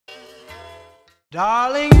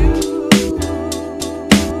Darling, you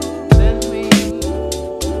send me,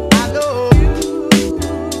 I know you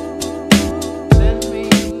send me,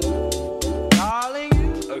 darling,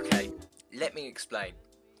 you. Okay, let me explain.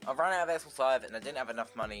 I've run out of S5 and I didn't have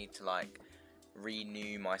enough money to like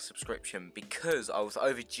renew my subscription because I was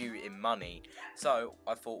overdue in money. So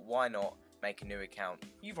I thought, why not make a new account?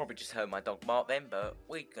 You probably just heard my dog bark then, but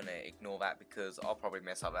we're gonna ignore that because I'll probably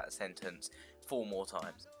mess up that sentence 4 more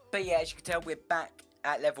times. But yeah, as you can tell, we're back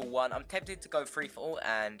at level 1. I'm tempted to go free for all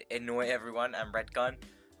and annoy everyone and red gun,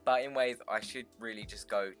 but in ways I should really just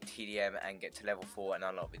go TDM and get to level 4 and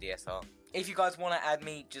unlock with the SR. If you guys want to add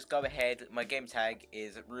me, just go ahead. My game tag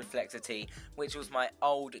is ReflexorT, which was my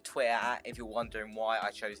old Twitter @ if you're wondering why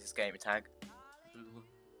I chose this gamer tag.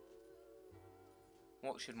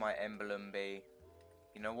 What should my emblem be?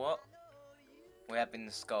 You know what? We're having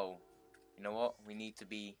the skull. You know what? We need to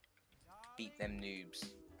beat them noobs.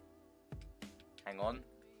 Hang on.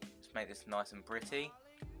 Let's make this nice and pretty.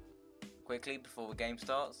 Quickly before the game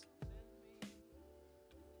starts.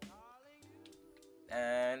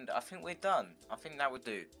 And I think we're done. I think that would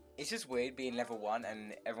do. It's just weird being level 1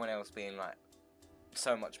 and everyone else being like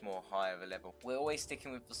so much more higher of a level. We're always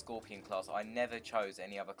sticking with the Scorpion class. I never chose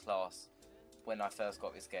any other class when I first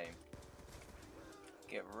got this game.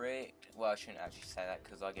 Well, I shouldn't actually say that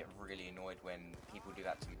because I get really annoyed when people do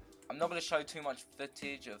that to me. I'm not going to show too much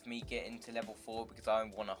footage of me getting to level 4 because I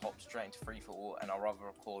want to hop straight into free for all and I'd rather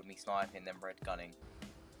record me sniping than red gunning.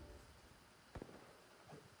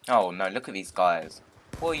 Oh no, look at these guys.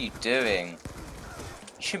 What are you doing?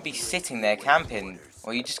 You shouldn't be sitting there camping,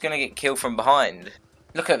 or you're just going to get killed from behind.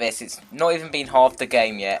 Look at this, it's not even been half the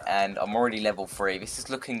game yet, and I'm already level 3. This is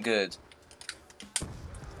looking good.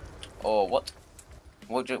 Oh, what?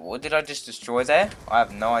 What did I just destroy there? I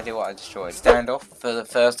have no idea what I destroyed. Standoff for the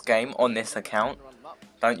first game on this account.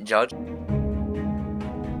 Don't judge.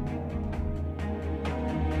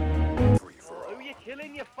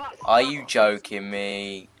 Are you joking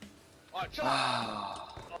me?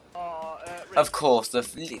 Of course,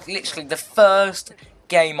 literally the first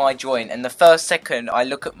game I join and the first second I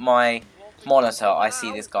look at my monitor, I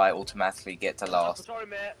see this guy automatically get to last.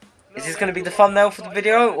 Is this going to be the thumbnail for the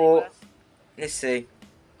video, or... Let's see.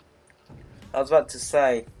 I was about to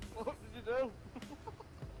say. What did you do?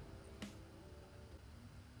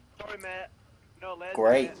 Sorry, mate. No laser.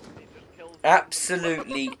 Great. Mate. It just kills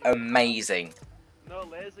Absolutely amazing. No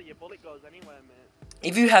laser, your bullet goes anywhere, mate.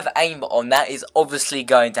 If you have aimbot on, that is obviously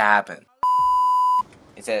going to happen.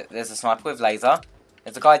 There's a sniper with laser.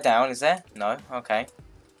 There's a guy down, is there? No? Okay.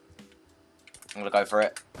 I'm gonna go for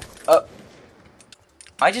it. Oh!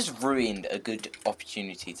 I just ruined a good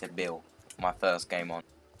opportunity to build my first game on.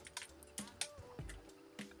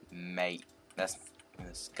 Mate, let's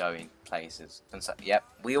go in places. And so, yep,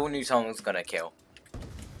 we all knew someone was gonna kill.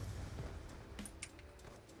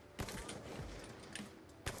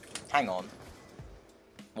 Hang on.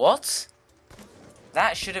 What?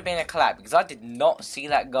 That should have been a collab because I did not see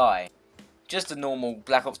that guy. Just a normal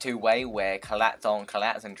Black Ops 2 way where collats aren't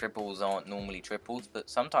collats and triples aren't normally triples, but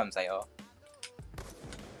sometimes they are.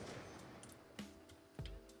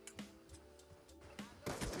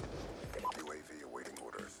 UAV awaiting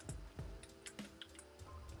orders.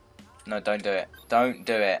 No, don't do it. Don't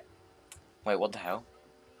do it. Wait, what the hell?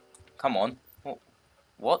 Come on.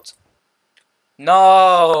 What?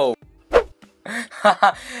 No!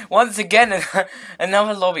 Once again,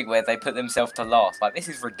 another lobby where they put themselves to last. Like, this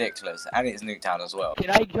is ridiculous. And it's Nuketown as well.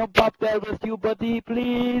 Can I jump up there with you, buddy,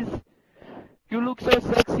 please? You look so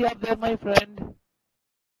sexy up there, my friend.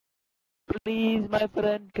 Please, my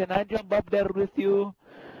friend, can I jump up there with you?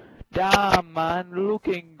 Damn, man,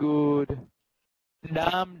 looking good.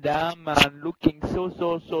 Damn, man, looking so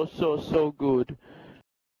good.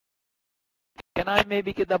 Can I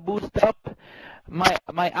maybe get a boost up?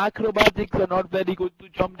 My acrobatics are not very good to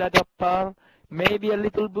jump that up far. Maybe a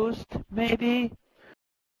little boost, maybe.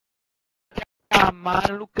 Damn,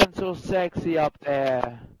 man, looking so sexy up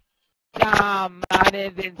there. Damn, man,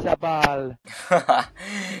 invincible.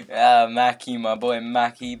 Mackie, my boy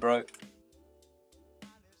Mackie, bro.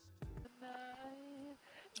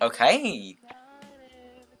 Okay.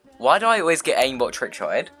 Why do I always get aimbot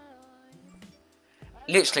trick-shotted?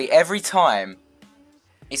 Literally every time,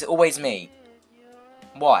 it's always me.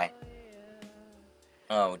 Why?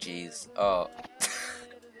 Oh, jeez. Oh.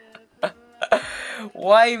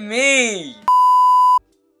 Why me?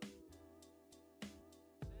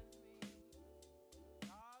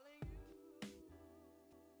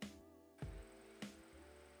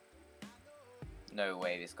 No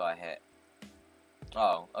way this guy hit.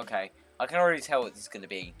 Oh, okay. I can already tell what this is going to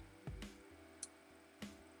be.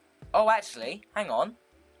 Oh! Oh, actually, hang on.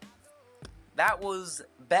 That was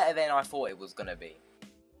better than I thought it was gonna be.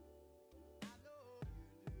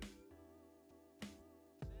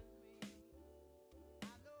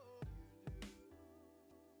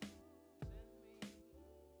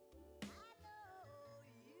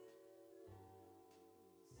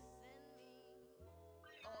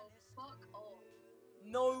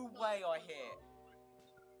 No way I hit.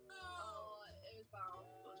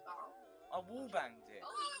 I wallbanged it.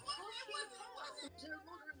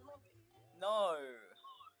 No.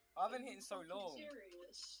 I haven't hit in so long.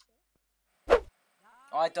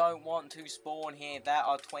 I don't want to spawn here. There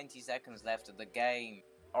are 20 seconds left of the game.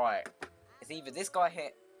 Alright. It's either this guy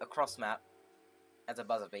hit a cross map as a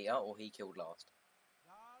buzzer beater or he killed last.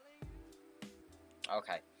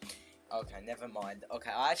 Okay. Okay, never mind.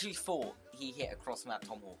 Okay, I actually thought he hit a cross map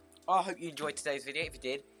tomahawk. I hope you enjoyed today's video. If you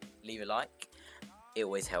did, leave a like. It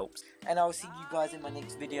always helps. And I will see you guys in my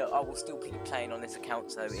next video. I will still be playing on this account,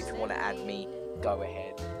 so if you want to add me, go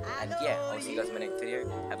ahead. And yeah, I will see you guys in my next video.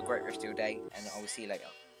 Have a great rest of your day, and I will see you later.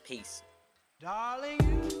 Peace. Darling,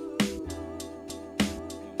 you